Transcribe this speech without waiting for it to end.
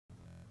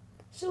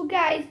So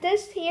guys,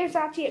 this here is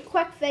actually a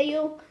quick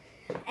video,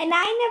 and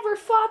I never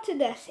thought of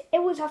this.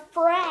 It was a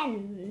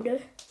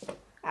friend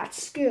at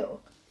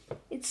school.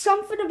 It's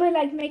something about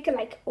like making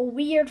like a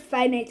weird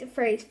Five Nights at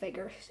Freddy's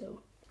figure.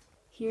 So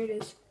here it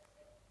is.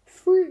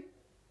 3,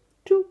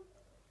 2,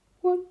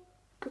 1,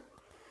 go.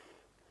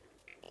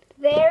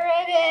 There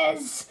it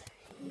is.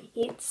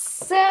 It's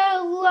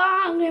so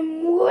long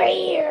and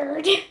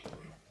weird.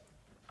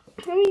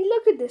 I mean,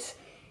 look at this.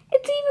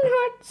 It's even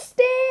hard to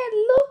stand.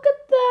 Look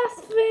at that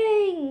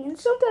thing. And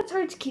sometimes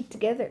hard to keep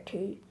together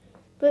too.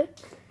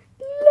 But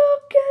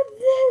look at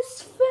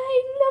this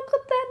thing. Look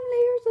at them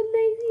layers of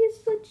lazy. It's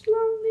such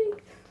long thing.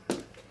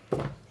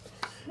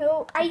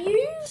 So I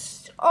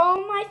used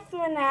all my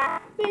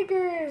FNAF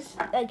figures,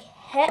 like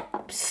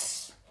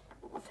hips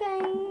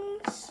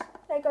things,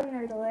 like on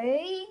their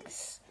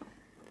legs.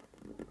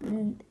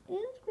 And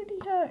it's pretty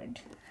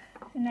hard.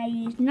 And I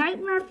used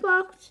Nightmare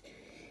Fox,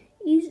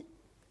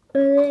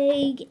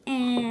 leg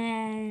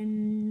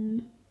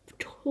and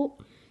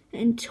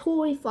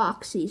Toy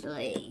Foxy's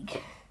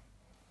leg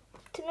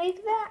to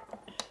make that.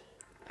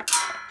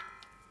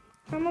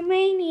 I'm a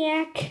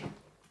maniac,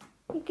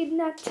 making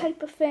that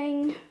type of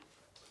thing.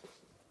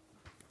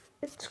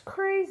 It's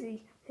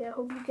crazy. Yeah, I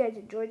hope you guys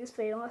enjoyed this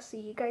video. I'll see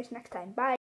you guys next time. Bye.